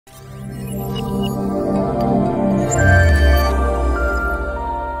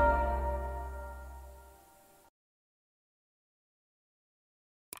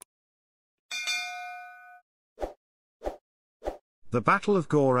The Battle of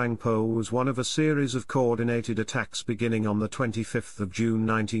Gorangpo was one of a series of coordinated attacks beginning on the 25th of June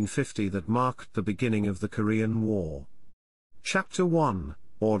 1950 that marked the beginning of the Korean War. Chapter 1,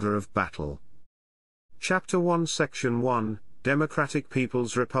 Order of Battle. Chapter 1 Section 1, Democratic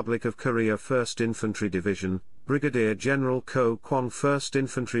People's Republic of Korea 1st Infantry Division, Brigadier General Ko Kwon 1st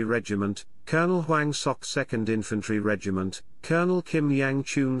Infantry Regiment, Colonel Hwang Sok 2nd Infantry Regiment, Colonel Kim Yang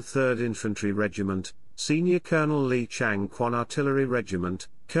Chun 3rd Infantry Regiment, Senior Colonel Lee Chang Kwon Artillery Regiment,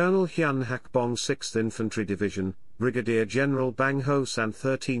 Colonel Hyun Hak Bong 6th Infantry Division, Brigadier General Bang Ho San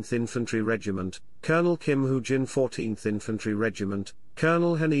 13th Infantry Regiment, Colonel Kim Hoo Jin 14th Infantry Regiment,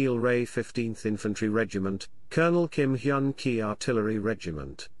 Colonel Hanil Ray 15th Infantry Regiment, Colonel Kim Hyun Ki Artillery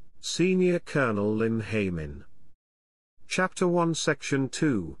Regiment, Senior Colonel Lim Hae Min. Chapter 1 Section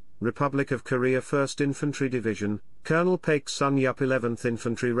 2, Republic of Korea 1st Infantry Division, Colonel Paik Sun Yup 11th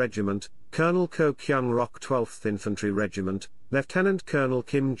Infantry Regiment, Colonel Ko Kyung Rok 12th Infantry Regiment, Lieutenant Colonel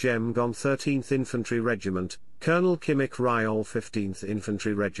Kim Jem Gon 13th Infantry Regiment, Colonel Kim Ik Ryol 15th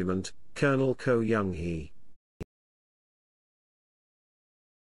Infantry Regiment, Colonel Ko Young Hee